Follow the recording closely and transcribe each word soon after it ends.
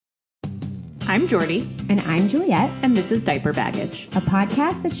I'm Jordy. And I'm Juliet. And this is Diaper Baggage, a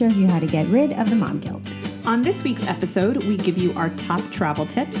podcast that shows you how to get rid of the mom guilt. On this week's episode, we give you our top travel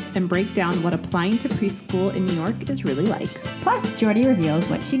tips and break down what applying to preschool in New York is really like. Plus, Jordy reveals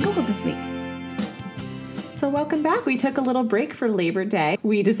what she Googled this week. So welcome back. We took a little break for Labor Day.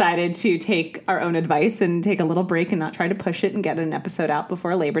 We decided to take our own advice and take a little break and not try to push it and get an episode out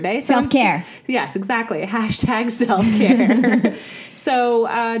before Labor Day. Self-care. Yes, exactly. Hashtag self-care. So,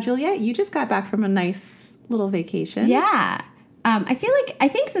 Juliet, you just got back from a nice little vacation. Yeah. I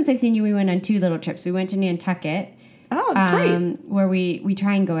think since I've seen you, we went on two little trips. We went to Nantucket. Oh, that's right. Where we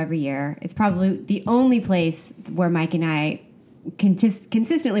try and go every year. It's probably the only place where Mike and I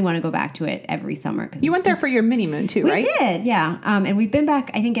consistently want to go back to it every summer. You went there for your mini moon too, right? We did, yeah. And we've been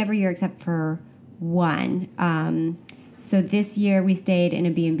back, I think, every year except for one. So this year we stayed in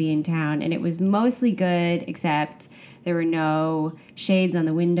a B&B in town, and it was mostly good, except there were no shades on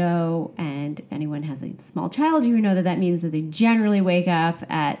the window. And if anyone has a small child, you know that means that they generally wake up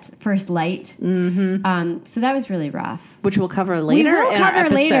at first light. Mm-hmm. So that was really rough. Which we'll cover later. We will in our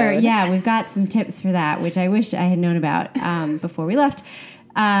cover later. episode. Yeah, we've got some tips for that, which I wish I had known about before we left.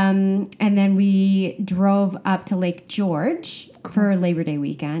 And then we drove up to Lake George for Labor Day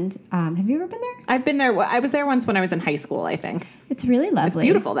weekend. Have you ever been there? I've been there. I was there once when I was in high school, I think. It's really lovely. It's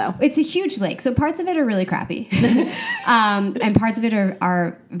beautiful, though. It's a huge lake, so parts of it are really crappy. And parts of it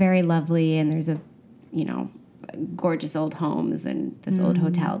are very lovely, and there's gorgeous old homes and this old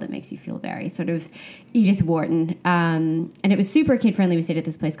hotel that makes you feel very sort of Edith Wharton. And it was super kid-friendly. We stayed at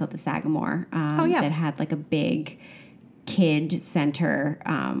this place called the Sagamore that had like a big kid center.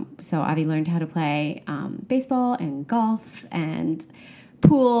 So Avi learned how to play baseball and golf and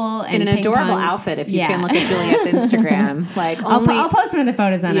pool and in an adorable outfit. If you can look at Juliet's Instagram, I'll post one of the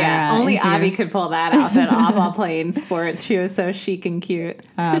photos on our only Instagram. Avi could pull that outfit off while playing sports. She was so chic and cute.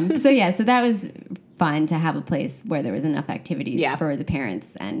 So that was fun to have a place where there was enough activities for the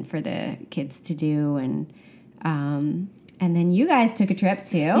parents and for the kids to do. And then you guys took a trip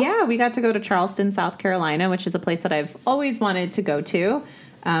too. Yeah, we got to go to Charleston, South Carolina, which is a place that I've always wanted to go to.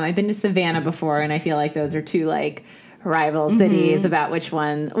 I've been to Savannah before, and I feel like those are two rival cities about which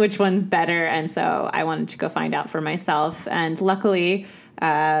one's better. And so I wanted to go find out for myself. And luckily,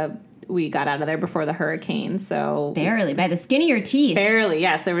 we got out of there before the hurricane. So barely, by the skin of your teeth. Barely,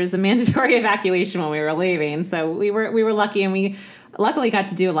 yes. There was a mandatory evacuation when we were leaving. So we were lucky, and we luckily got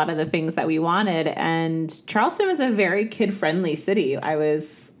to do a lot of the things that we wanted. And Charleston was a very kid-friendly city. I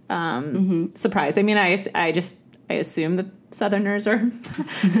was surprised. I mean, I assume that Southerners are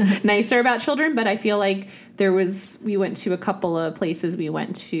nicer about children, but I feel like we went to a couple of places. We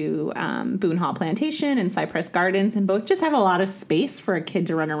went to Boone Hall Plantation and Cypress Gardens, and both just have a lot of space for a kid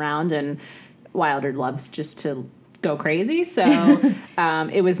to run around, and Wilder loves just to go crazy. So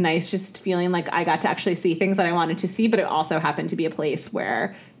it was nice just feeling like I got to actually see things that I wanted to see, but it also happened to be a place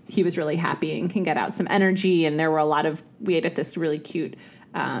where he was really happy and can get out some energy. And there were we ate at this really cute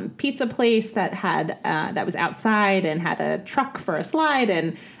pizza place that had that was outside and had a truck for a slide,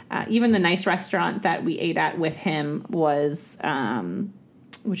 and even the nice restaurant that we ate at with him was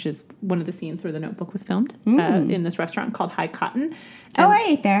which is one of the scenes where The Notebook was filmed in this restaurant called High Cotton. And, I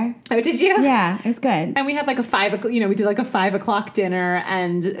ate there. Oh, did you? Yeah, it was good. And we had a 5 o'clock, we did a 5 o'clock dinner,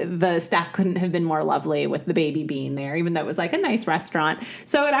 and the staff couldn't have been more lovely with the baby being there, even though it was a nice restaurant.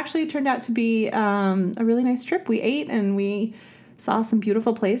 So it actually turned out to be a really nice trip. We ate and we saw some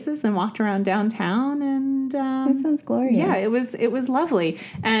beautiful places and walked around downtown, and that sounds glorious. Yeah, it was lovely.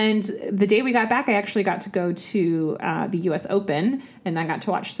 And the day we got back, I actually got to go to the U.S. Open, and I got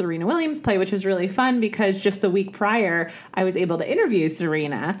to watch Serena Williams play, which was really fun because just the week prior, I was able to interview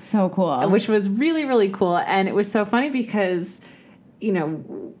Serena. So cool. Which was really, really cool. And it was so funny because,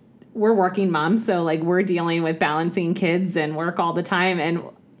 we're working moms, so we're dealing with balancing kids and work all the time. And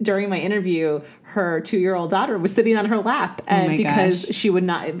during my interview, her 2-year-old daughter was sitting on her lap, and because she would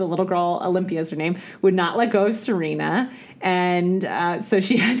not, the little girl, Olympia is her name, would not let go of Serena. And so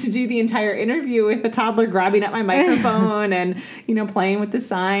she had to do the entire interview with the toddler grabbing at my microphone and, playing with the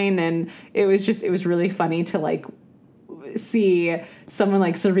sign. And it was really funny to see someone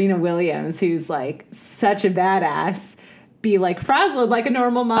like Serena Williams, who's such a badass, be frazzled like a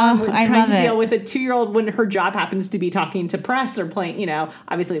normal mom trying to deal with a 2-year-old when her job happens to be talking to press or playing,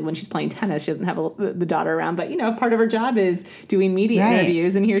 obviously when she's playing tennis, she doesn't have the daughter around, but part of her job is doing media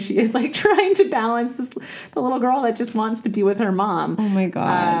interviews. And here she is trying to balance the little girl that just wants to be with her mom. Oh my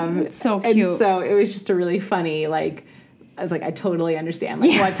God. It's so cute. And so it was just a really funny, I was I totally understand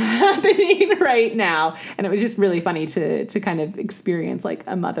what's happening right now. And it was just really funny to kind of experience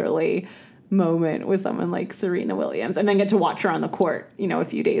a motherly moment with someone like Serena Williams and then get to watch her on the court, a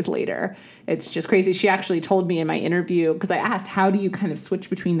few days later. It's just crazy. She actually told me in my interview, because I asked, how do you kind of switch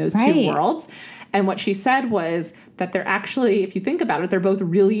between those two worlds? And what she said was that they're actually, if you think about it, they're both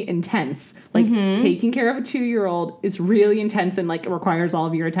really intense. Like taking care of a 2-year-old is really intense and like it requires all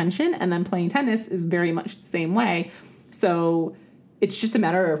of your attention. And then playing tennis is very much the same way. So it's just a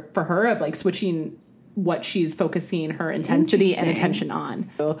matter for her of like switching what she's focusing her intensity and attention on.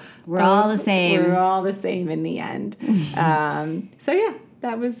 So, we're all the same. We're all the same in the end. So yeah,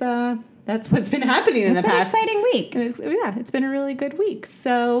 that's what's been happening in the past. It's an exciting week. It's been a really good week.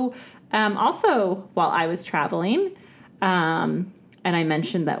 So also while I was traveling, and I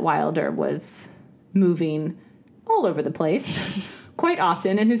mentioned that Wilder was moving all over the place quite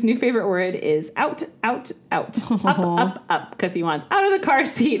often, and his new favorite word is out, out, out, up, because he wants out of the car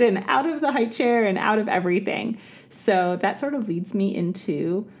seat and out of the high chair and out of everything. So that sort of leads me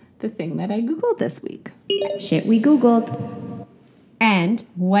into the thing that I Googled this week. Shit we Googled. And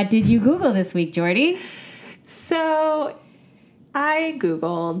what did you Google this week, Jordy? So I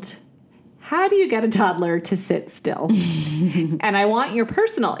Googled, how do you get a toddler to sit still? And I want your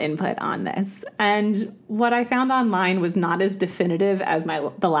personal input on this. And what I found online was not as definitive as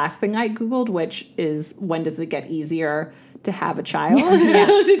the last thing I Googled, which is, when does it get easier to have a child,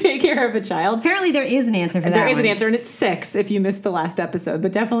 to take care of a child? Apparently there is an answer for that. There is an answer, and it's 6 if you missed the last episode,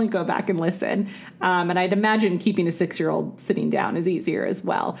 but definitely go back and listen. And I'd imagine keeping a 6-year-old sitting down is easier as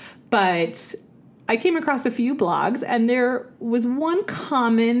well. But I came across a few blogs, and there was one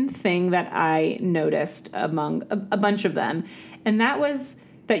common thing that I noticed among a bunch of them, and that was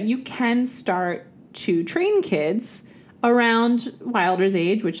that you can start to train kids around Wilder's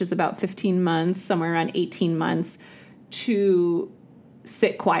age, which is about 15 months, somewhere around 18 months, to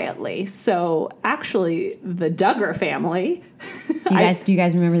sit quietly. So actually, the Duggar family. Do you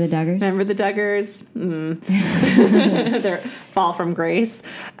guys remember the Duggars? Remember the Duggars? They're fall from grace.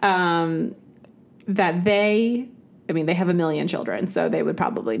 That they have a million children, so they would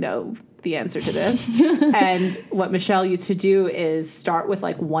probably know the answer to this. And what Michelle used to do is start with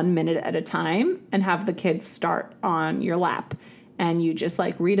like 1 minute at a time and have the kids start on your lap. And you just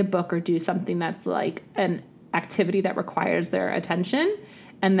like read a book or do something that's like an activity that requires their attention.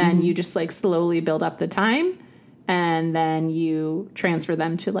 And then you just like slowly build up the time. And then you transfer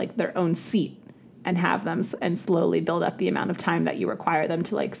them to like their own seat and have them and slowly build up the amount of time that you require them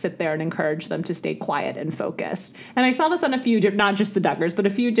to like sit there and encourage them to stay quiet and focused. And I saw this on a few, not just the Duggars, but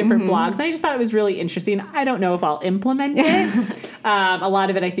a few different blogs. And I just thought it was really interesting. I don't know if I'll implement it. A lot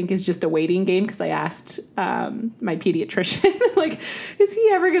of it I think is just a waiting game, because I asked my pediatrician, like, is he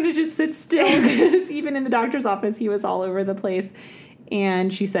ever going to just sit still? Because even in the doctor's office, he was all over the place.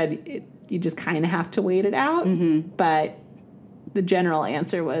 And she said, you just kind of have to wait it out. But the general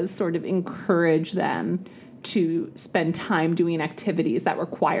answer was sort of encourage them to spend time doing activities that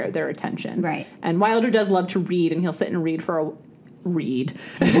require their attention. Right. And Wilder does love to read, and he'll sit and read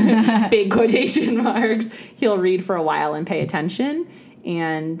big quotation marks. He'll read for a while and pay attention.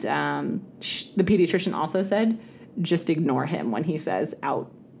 And the pediatrician also said, just ignore him when he says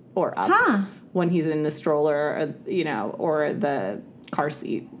out or up. When he's in the stroller, or the car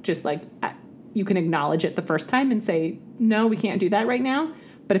seat. Just like, you can acknowledge it the first time and say, no, we can't do that right now.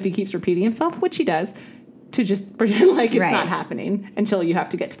 But if he keeps repeating himself, which he does, to just pretend like it's not happening until you have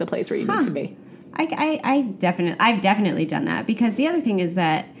to get to the place where you need to be. I've definitely done that, because the other thing is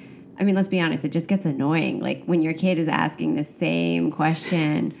that, let's be honest, it just gets annoying. Like when your kid is asking the same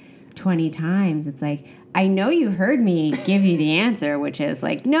question 20 times, it's like, I know you heard me give you the answer, which is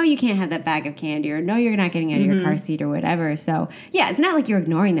like, no, you can't have that bag of candy, or no, you're not getting out of your car seat, or whatever. So yeah, it's not like you're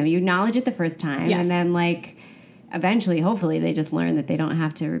ignoring them. You acknowledge it the first time, and then like eventually, hopefully, they just learn that they don't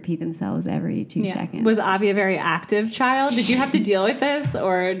have to repeat themselves every 2 seconds. Was Avi a very active child? Did you have to deal with this,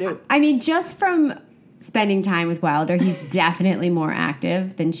 or? Just from spending time with Wilder, he's definitely more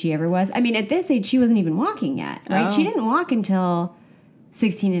active than she ever was. At this age, she wasn't even walking yet, right? She didn't walk until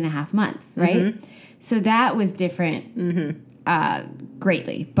 16 and a half months, right? So that was different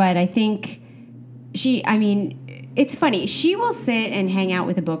greatly. But I think it's funny. She will sit and hang out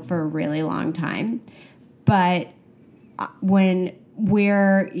with a book for a really long time. But when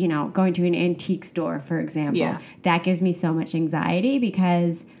we're, going to an antique store, for example, that gives me so much anxiety,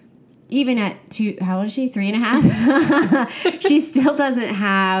 because even at how old is she? 3.5? She still doesn't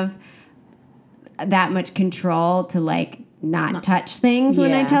have that much control to like not touch things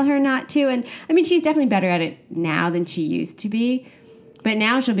when I tell her not to. And she's definitely better at it now than she used to be. But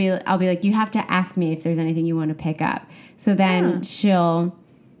now I'll be like, you have to ask me if there's anything you want to pick up. So then she'll,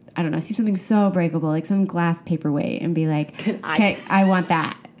 I don't know, see something so breakable, like some glass paperweight, and be like, okay, I want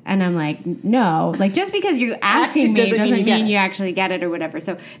that. And I'm like, no. Like, just because you're asking me doesn't mean you actually get it or whatever.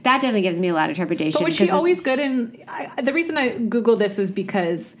 So that definitely gives me a lot of trepidation. But was she always good in... the reason I Googled this is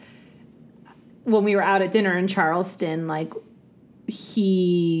because when we were out at dinner in Charleston, like,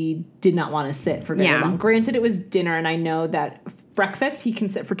 he did not want to sit for very long. Granted, it was dinner, and I know that breakfast, he can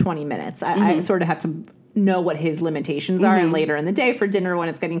sit for 20 minutes. I sort of have to know what his limitations are. And later in the day for dinner, when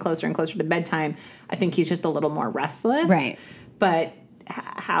it's getting closer and closer to bedtime, I think he's just a little more restless. Right. But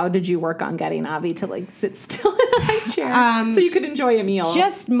how did you work on getting Avi to, like, sit still in a high chair so you could enjoy a meal?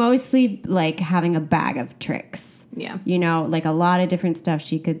 Just mostly, like, having a bag of tricks. Yeah. You know, like a lot of different stuff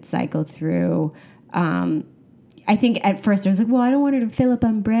she could cycle through. I think at first I was like, well, I don't want her to fill up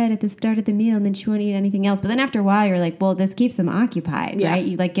on bread at the start of the meal and then she won't eat anything else. But then after a while, you're like, well, this keeps them occupied, right?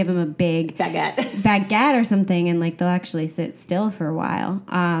 You, like, give them a big baguette or something, and, like, they'll actually sit still for a while.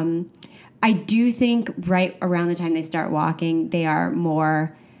 I do think right around the time they start walking, they are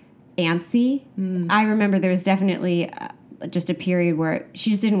more antsy. I remember there was definitely just a period where she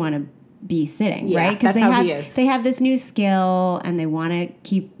just didn't want to be sitting, right? Because they have this new skill and they want to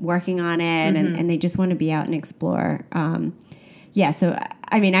keep working on it, and they just want to be out and explore. So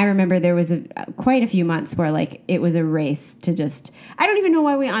I mean, I remember there was quite a few months where, like, it was a race to just... I don't even know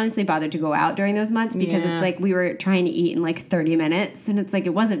why we honestly bothered to go out during those months, because it's like we were trying to eat in, like, 30 minutes, and it's like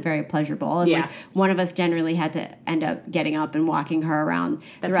it wasn't very pleasurable. And like, one of us generally had to end up getting up and walking her around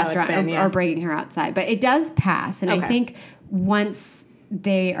the restaurant or bringing her outside. But it does pass, and I think once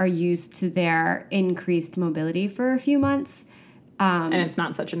they are used to their increased mobility for a few months... and it's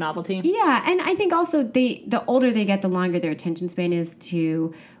not such a novelty. Yeah, and I think also the older they get, the longer their attention span is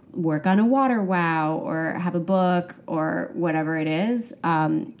to work on a water wow or have a book or whatever it is.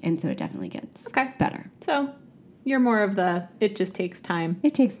 And so it definitely gets better. So you're more of the, it just takes time.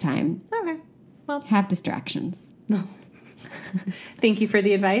 It takes time. Okay. Well, have distractions. No. Thank you for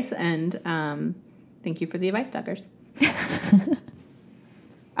the advice, and thank you for the advice, Duggars.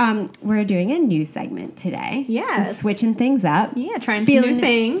 We're doing a new segment today. Yes. Just switching things up. Yeah, trying some new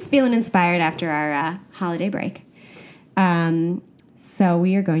things. Feeling inspired after our holiday break. So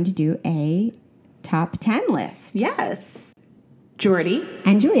we are going to do a top 10 list. Yes. Jordy.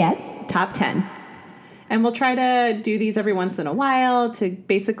 And Juliet's. Top 10. And we'll try to do these every once in a while to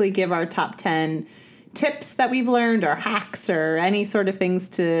basically give our top 10 tips that we've learned, or hacks, or any sort of things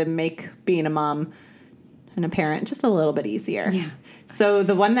to make being a mom and a parent just a little bit easier. Yeah. So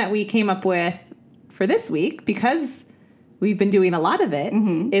the one that we came up with for this week, because we've been doing a lot of it,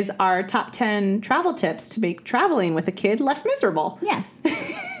 is our top 10 travel tips to make traveling with a kid less miserable. Yes.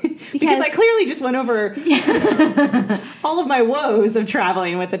 Because I clearly just went over all of my woes of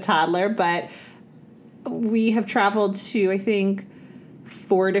traveling with a toddler, but we have traveled to, I think,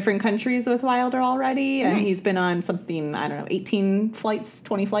 4 different countries with Wilder already, and he's been on something, I don't know, 18 flights,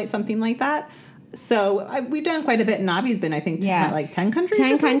 20 flights, something like that. So we've done quite a bit, and Avi's been, I think, like 10 countries.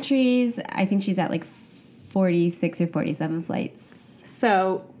 10 countries. I think she's at like 46 or 47 flights.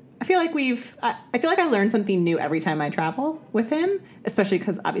 So I feel like I feel like I learn something new every time I travel with him, especially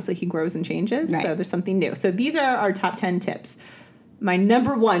because obviously he grows and changes. Right. So there's something new. So these are our top 10 tips. My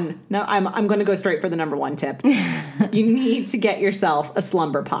number one, no, I'm going to go straight for the number one tip. You need to get yourself a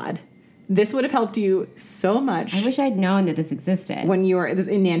slumber pod. This would have helped you so much. I wish I'd known that this existed. When you were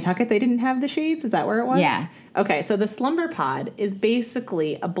in Nantucket, they didn't have the shades? Is that where it was? Yeah. Okay, so the slumber pod is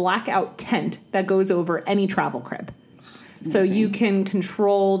basically a blackout tent that goes over any travel crib. So you can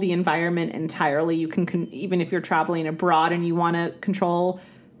control the environment entirely. You can even if you're traveling abroad and you want to control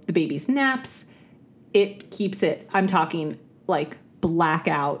the baby's naps, it keeps it, I'm talking like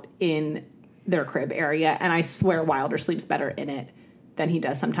blackout in their crib area. And I swear Wilder sleeps better in it than he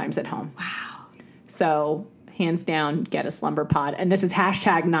does sometimes at home. Wow. So hands down, get a slumber pod. And this is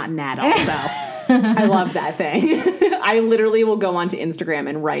hashtag not Nat also. I love that thing. I literally will go onto Instagram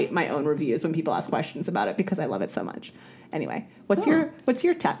and write my own reviews when people ask questions about it because I love it so much. Anyway, what's your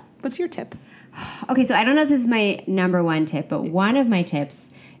tip? What's your tip? Okay, so I don't know if this is my number one tip, but one of my tips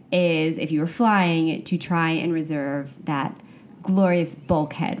is if you were flying to try and reserve that glorious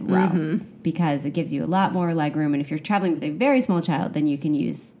bulkhead row because it gives you a lot more leg room, and if you're traveling with a very small child, then you can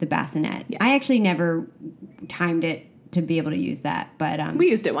use the bassinet. Yes. I actually never timed it to be able to use that, but we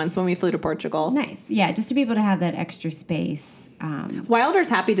used it once when we flew to Portugal. Nice. Yeah, just to be able to have that extra space. Wilder's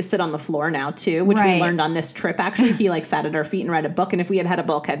happy to sit on the floor now too, which we learned on this trip. Actually, he sat at our feet and read a book, and if we had a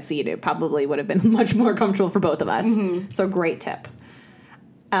bulkhead seat, it probably would have been much more comfortable for both of us. So great tip.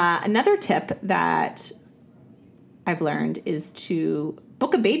 Another tip that I've learned is to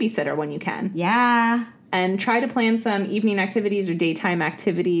book a babysitter when you can. Yeah. And try to plan some evening activities or daytime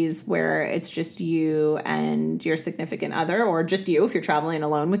activities where it's just you and your significant other, or just you if you're traveling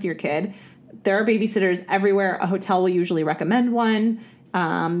alone with your kid. There are babysitters everywhere. A hotel will usually recommend one.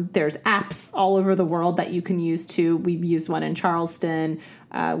 There's apps all over the world that you can use too. We've used one in Charleston.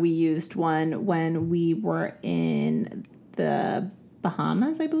 We used one when we were in the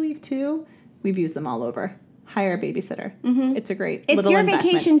Bahamas, I believe, too. We've used them all over. Hire a babysitter. Mm-hmm. It's a great little investment.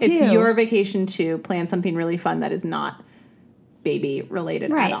 Vacation, too. It's your vacation, too. Plan something really fun that is not baby-related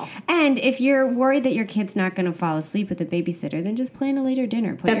at all. And if you're worried that your kid's not going to fall asleep with a babysitter, then just plan a later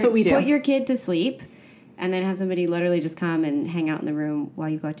dinner. That's what we do. Put your kid to sleep, and then have somebody literally just come and hang out in the room while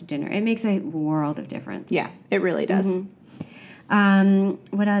you go out to dinner. It makes a world of difference. Yeah, it really does.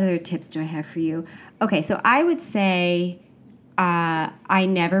 Mm-hmm. What other tips do I have for you? Okay, so I would say I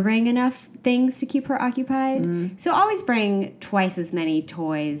never bring enough things to keep her occupied. So always bring twice as many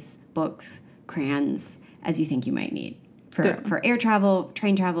toys, books, crayons as you think you might need. For air travel,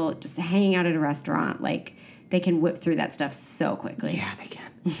 train travel, just hanging out at a restaurant. Like, they can whip through that stuff so quickly. Yeah, they can.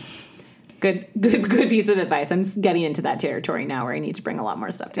 Good piece of advice. I'm getting into that territory now where I need to bring a lot more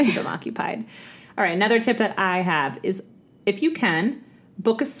stuff to keep them occupied. All right, another tip that I have is, if you can,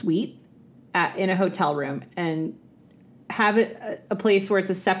 book a suite in a hotel room and have it a place where it's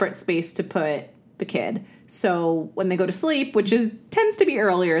a separate space to put the kid. So when they go to sleep, which tends to be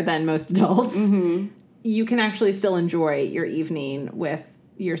earlier than most adults, you can actually still enjoy your evening with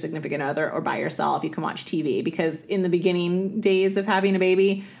your significant other or by yourself. You can watch TV, because in the beginning days of having a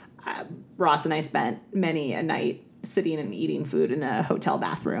baby, Ross and I spent many a night sitting and eating food in a hotel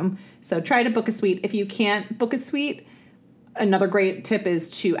bathroom. So try to book a suite. If you can't book a suite, another great tip is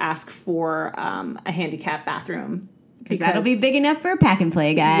to ask for a handicap bathroom. Because that'll be big enough for a pack and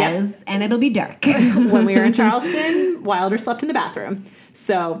play, guys. Yep. And it'll be dark. When we were in Charleston, Wilder slept in the bathroom.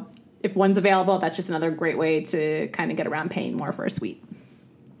 So if one's available, that's just another great way to kind of get around paying more for a suite.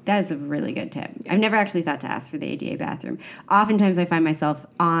 That is a really good tip. I've never actually thought to ask for the ADA bathroom. Oftentimes I find myself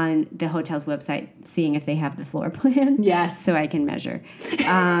on the hotel's website seeing if they have the floor plan. Yes. So I can measure.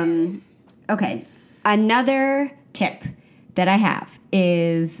 Okay. Another tip that I have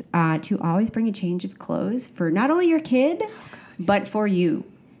is to always bring a change of clothes for not only your kid, but for you.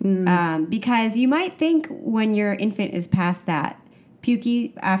 Because you might think when your infant is past that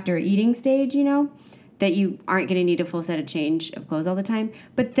pukey after eating stage, that you aren't going to need a full set of change of clothes all the time.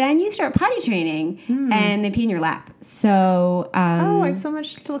 But then you start potty training and they pee in your lap. So, I have so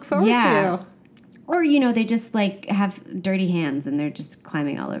much to look forward to. Or, they just have dirty hands and they're just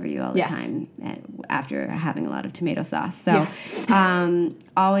climbing all over you all the time after having a lot of tomato sauce. So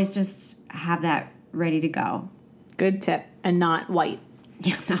always just have that ready to go. Good tip. And not white.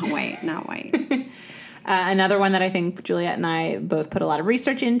 Yeah, not white. Another one that I think Juliet and I both put a lot of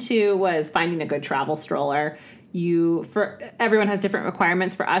research into was finding a good travel stroller. Everyone has different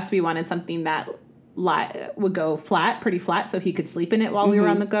requirements. For us, we wanted something that would go pretty flat, so he could sleep in it while we were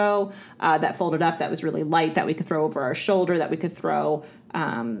on the go. That folded up, that was really light, that we could throw over our shoulder, that we could throw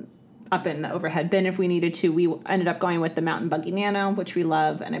up in the overhead bin if we needed to. We ended up going with the Mountain Buggy Nano, which we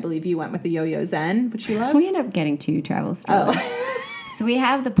love, and I believe you went with the Yo-Yo Zen, which you love. We ended up getting 2 travel strollers. So we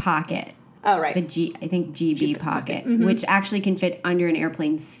have the Pocket. Oh, right. The GB Pocket, which actually can fit under an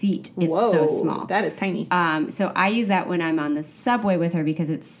airplane seat. It's so small. That is tiny. So I use that when I'm on the subway with her because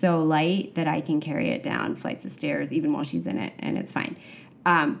it's so light that I can carry it down flights of stairs even while she's in it, and it's fine.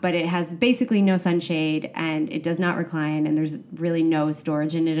 But it has basically no sunshade, and it does not recline, and there's really no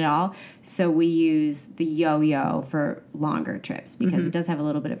storage in it at all. So we use the Yo-Yo for longer trips because it does have a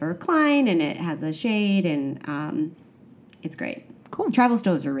little bit of a recline, and it has a shade, and it's great. Cool. Travel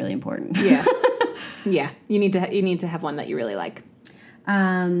stoves are really important. Yeah. Yeah. You need to have one that you really like.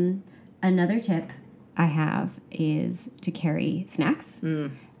 Another tip I have is to carry snacks.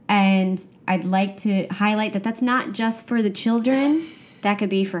 And I'd like to highlight that that's not just for the children. That could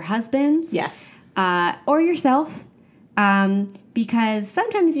be for husbands. Yes. Or yourself. Because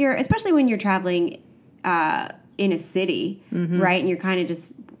sometimes especially when you're traveling in a city, right? And you're kind of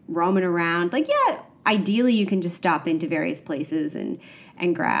just roaming around. Ideally, you can just stop into various places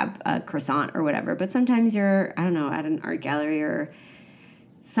and grab a croissant or whatever. But sometimes you're, I don't know, at an art gallery or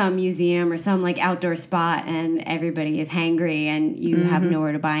some museum or some outdoor spot, and everybody is hangry and you have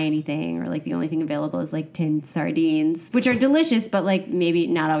nowhere to buy anything, or the only thing available is tinned sardines, which are delicious, but maybe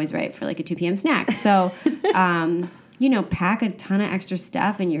not always right for a 2 p.m. snack. So, pack a ton of extra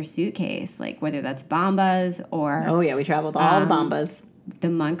stuff in your suitcase, whether that's Bombas or... Oh, yeah, we traveled all the Bombas. the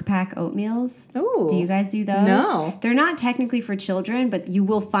Monk Pack oatmeals. Ooh. Do you guys do those? No. They're not technically for children, but you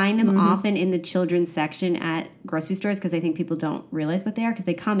will find them often in the children's section at grocery stores because I think people don't realize what they are because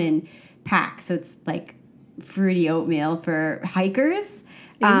they come in packs. So it's like fruity oatmeal for hikers.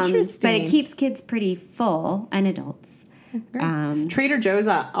 Interesting. But it keeps kids pretty full and adults. Trader Joe's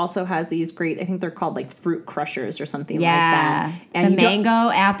also has these great, I think they're called like fruit crushers or something like Yeah. that. And the mango,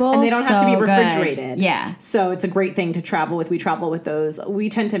 apple. and they don't have to be so refrigerated. good. Yeah. So it's a great thing to travel with. We travel with those. We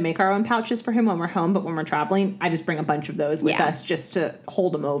tend to make our own pouches for him when we're home, but when we're traveling, I just bring a bunch of those with us just to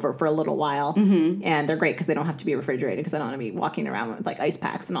hold them over for a little while. And they're great because they don't have to be refrigerated because I don't want to be walking around with like ice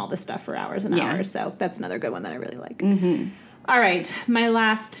packs and all this stuff for hours and hours. So that's another good one that I really like. All right. My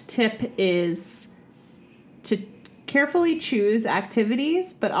last tip is to carefully choose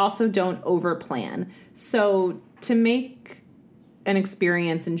activities, but also don't overplan. So to make an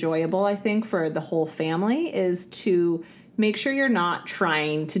experience enjoyable, I think, for the whole family is to make sure you're not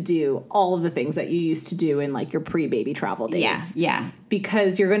trying to do all of the things that you used to do in like your pre-baby travel days. Yeah.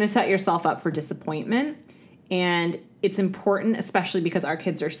 Because you're going to set yourself up for disappointment. And it's important, especially because our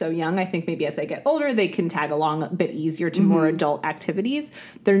kids are so young. I think maybe as they get older, they can tag along a bit easier to more adult activities.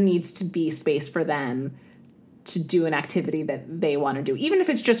 There needs to be space for them to do an activity that they want to do, even if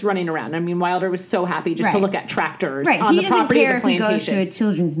it's just running around. I mean, Wilder was so happy just to look at tractors on the property of the plantation. He doesn't care if he goes to a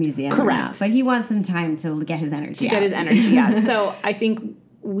children's museum. Correct. But he wants some time to get his energy out. Get his energy out. So I think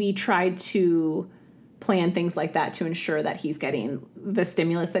we tried to plan things like that to ensure that he's getting the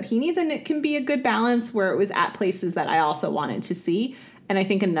stimulus that he needs. And it can be a good balance where it was at places that I also wanted to see. And I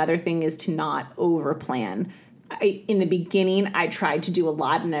think another thing is to not over plan. In the beginning, I tried to do a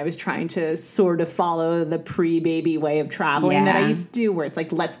lot, and I was trying to sort of follow the pre-baby way of traveling that I used to do, where it's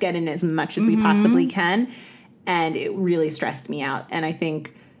like, let's get in as much as we possibly can. And it really stressed me out. And I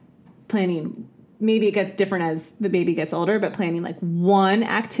think planning, maybe it gets different as the baby gets older, but planning like one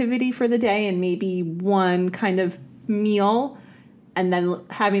activity for the day and maybe one kind of meal, and then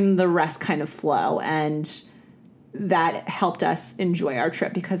having the rest kind of flow. And that helped us enjoy our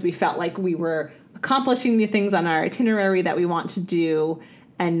trip because we felt like we were accomplishing the things on our itinerary that we want to do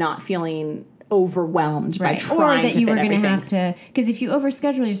and not feeling overwhelmed by trying or that to you fit were going to everything. have to, because if you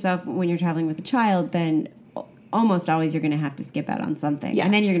overschedule yourself when you're traveling with a child, then almost always you're going to have to skip out on something. Yes.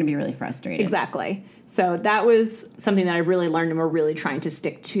 And then you're going to be really frustrated. Exactly. So that was something that I really learned, and we're really trying to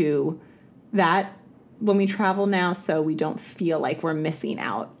stick to that when we travel now so we don't feel like we're missing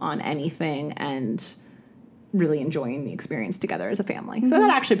out on anything and really enjoying the experience together as a family. So that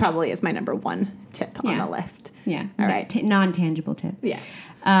actually probably is my number one tip on the list. Yeah. All right. Non-tangible tip. Yes.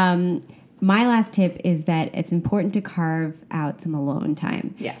 My last tip is that it's important to carve out some alone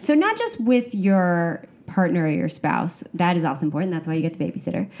time. Yes. So not just with your partner or your spouse. That is also important. That's why you get the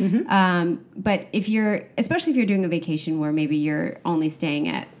babysitter. But especially if you're doing a vacation where maybe you're only staying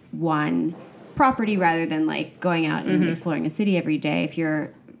at one property rather than like going out and exploring a city every day, if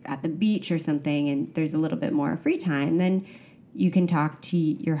you're at the beach or something and there's a little bit more free time, then you can talk to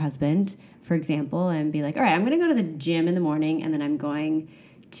your husband, for example, and be like, all right, I'm going to go to the gym in the morning and then I'm going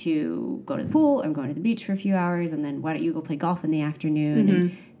to go to the pool, I'm going to the beach for a few hours, and then why don't you go play golf in the afternoon?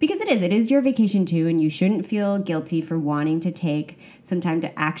 And because it is your vacation too, and you shouldn't feel guilty for wanting to take some time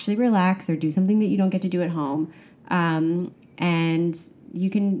to actually relax or do something that you don't get to do at home. And you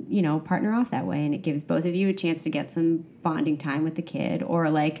can, partner off that way, and it gives both of you a chance to get some bonding time with the kid, or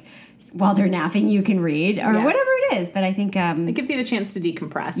like while they're napping, you can read or whatever it is. But I think it gives you the chance to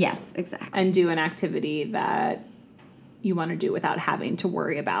decompress. Yes, exactly. And do an activity that you want to do without having to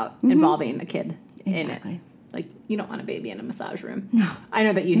worry about involving a kid in it. Like, you don't want a baby in a massage room. No. I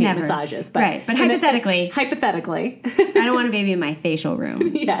know that you hate massages, but... Right, but hypothetically... Hypothetically. I don't want a baby in my facial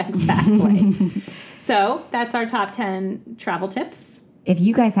room. Yeah, exactly. So, that's our top 10 travel tips. If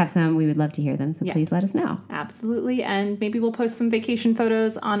you guys have some, we would love to hear them, so please let us know. Absolutely, and maybe we'll post some vacation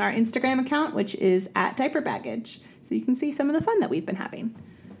photos on our Instagram account, which is @diaperbaggage, so you can see some of the fun that we've been having.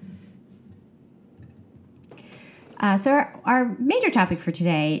 So our major topic for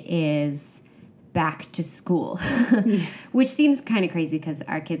today is back to school, which seems kind of crazy because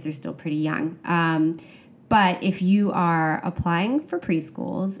our kids are still pretty young. But if you are applying for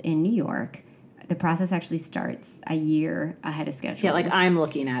preschools in New York, the process actually starts a year ahead of schedule. Yeah, like I'm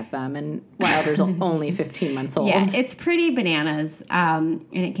looking at them, and Wilder's only 15 months old. Yeah, it's pretty bananas, and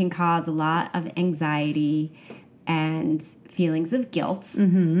it can cause a lot of anxiety and feelings of guilt.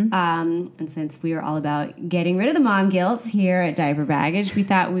 And since we are all about getting rid of the mom guilt here at Diaper Baggage, we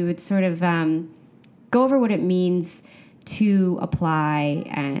thought we would sort of go over what it means to apply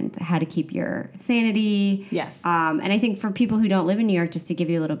and how to keep your sanity. Yes. And I think for people who don't live in New York, just to give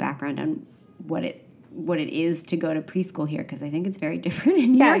you a little background on what it what it is to go to preschool here, because I think it's very different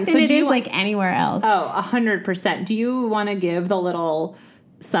in New Yeah, York so than it do you is like anywhere else. Oh, 100%. Do you want to give the little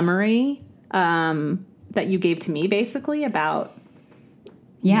summary that you gave to me, basically, about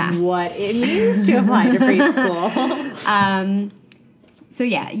what it means to apply to preschool? So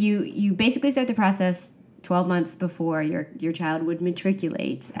yeah, you basically start the process 12 months before your child would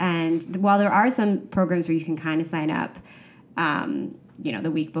matriculate. And while there are some programs where you can kind of sign up,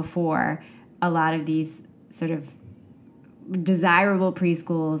 the week before, a lot of these sort of desirable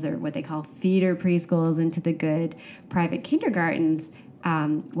preschools, or what they call feeder preschools into the good private kindergartens,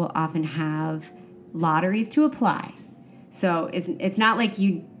 will often have lotteries to apply. So it's not like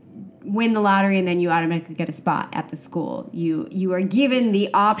you win the lottery and then you automatically get a spot at the school. You are given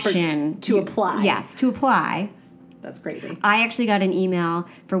the option to apply. Yes, to apply. That's crazy. I actually got an email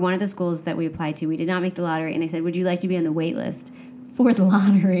for one of the schools that we applied to. We did not make the lottery, and they said, "Would you like to be on the wait list for the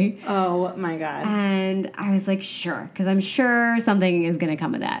lottery?" Oh my God. And I was like, sure, because I'm sure something is going to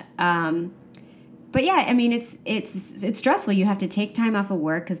come of that. But yeah, I mean, it's stressful. You have to take time off of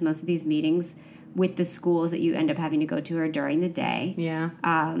work, because most of these meetings with the schools that you end up having to go to are during the day. Yeah.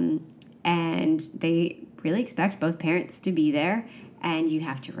 And they really expect both parents to be there, and you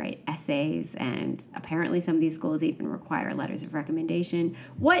have to write essays, and apparently some of these schools even require letters of recommendation.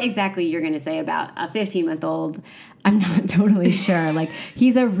 What exactly you're going to say about a 15-month-old, I'm not totally sure. Like,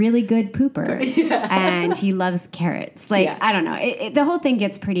 he's a really good pooper, and he loves carrots. Like, I don't know. The whole thing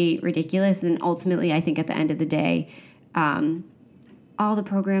gets pretty ridiculous, and ultimately, I think at the end of the day, all the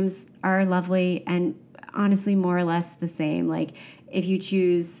programs are lovely and honestly more or less the same. Like, if you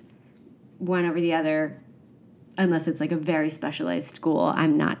choose one over the other, unless it's like a very specialized school,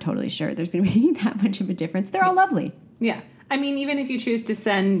 I'm not totally sure there's going to be that much of a difference. They're all lovely. Yeah. I mean, even if you choose to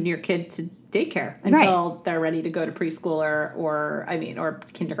send your kid to daycare until they're ready to go to preschool or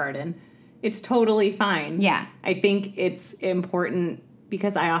kindergarten, it's totally fine. Yeah. I think it's important,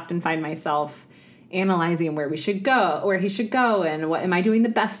 because I often find myself analyzing where he should go, and what am I doing the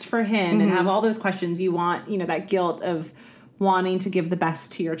best for him, and have all those questions. You want, that guilt of wanting to give the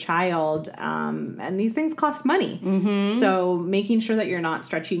best to your child, and these things cost money. So making sure that you're not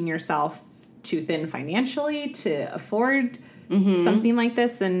stretching yourself too thin financially to afford something like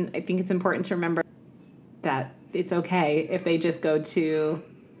this. And I think it's important to remember that it's okay if they just go to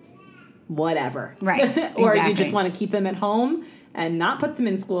whatever. Right. Or you just want to keep them at home and not put them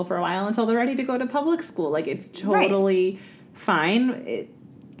in school for a while until they're ready to go to public school. Like, it's totally fine.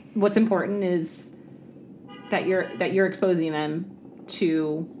 What's important is that you're exposing them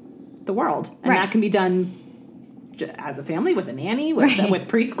to the world, and that can be done as a family, with a nanny, with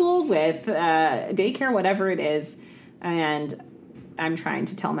preschool, with daycare, whatever it is. And I'm trying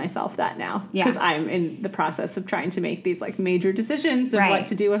to tell myself that now, because I'm in the process of trying to make these like major decisions of what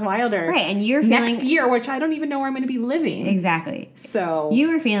to do with Wilder. Right, and you're feeling next year, which I don't even know where I'm going to be living. Exactly. So you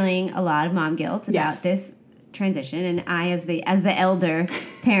were feeling a lot of mom guilt about this transition, and I, as the elder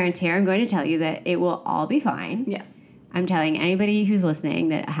parent here, I'm going to tell you that it will all be fine. Yes. I'm telling anybody who's listening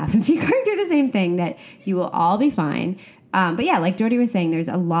that happens to be going through the same thing that you will all be fine. But yeah, like Jordy was saying, there's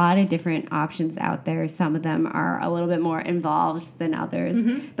a lot of different options out there. Some of them are a little bit more involved than others.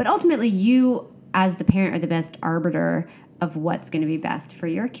 But ultimately, you, as the parent, are the best arbiter of what's going to be best for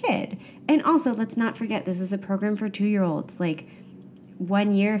your kid. And also, let's not forget, this is a program for 2-year-olds. Like,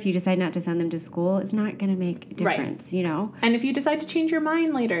 1 year, if you decide not to send them to school, it's not going to make a difference, And if you decide to change your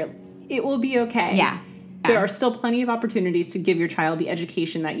mind later, it will be okay. Yeah. There are still plenty of opportunities to give your child the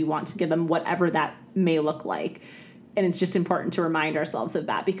education that you want to give them, whatever that may look like. And it's just important to remind ourselves of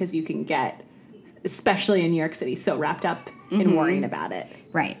that, because you can get, especially in New York City, so wrapped up in worrying about it.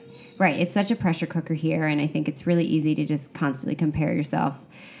 Right. It's such a pressure cooker here, and I think it's really easy to just constantly compare yourself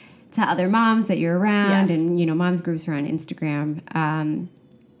to other moms that you're around, and, moms groups are on Instagram.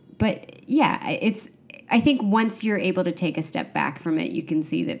 But yeah, I think once you're able to take a step back from it, you can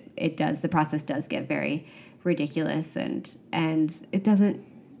see that the process does get very ridiculous, and it doesn't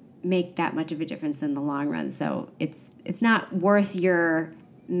make that much of a difference in the long run. So it's not worth your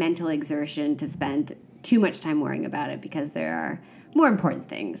mental exertion to spend too much time worrying about it, because there are more important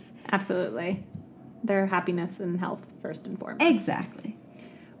things. Absolutely. Their happiness and health first and foremost. Exactly.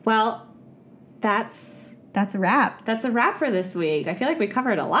 Well, that's a wrap. That's a wrap for this week. I feel like we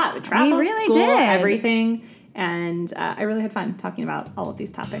covered a lot. We traveled, we really school, did. Everything. And I really had fun talking about all of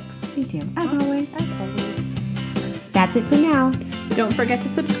these topics. Me too. As always. That's it for now. Don't forget to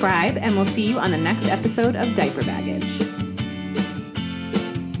subscribe, and we'll see you on the next episode of Diaper Baggage.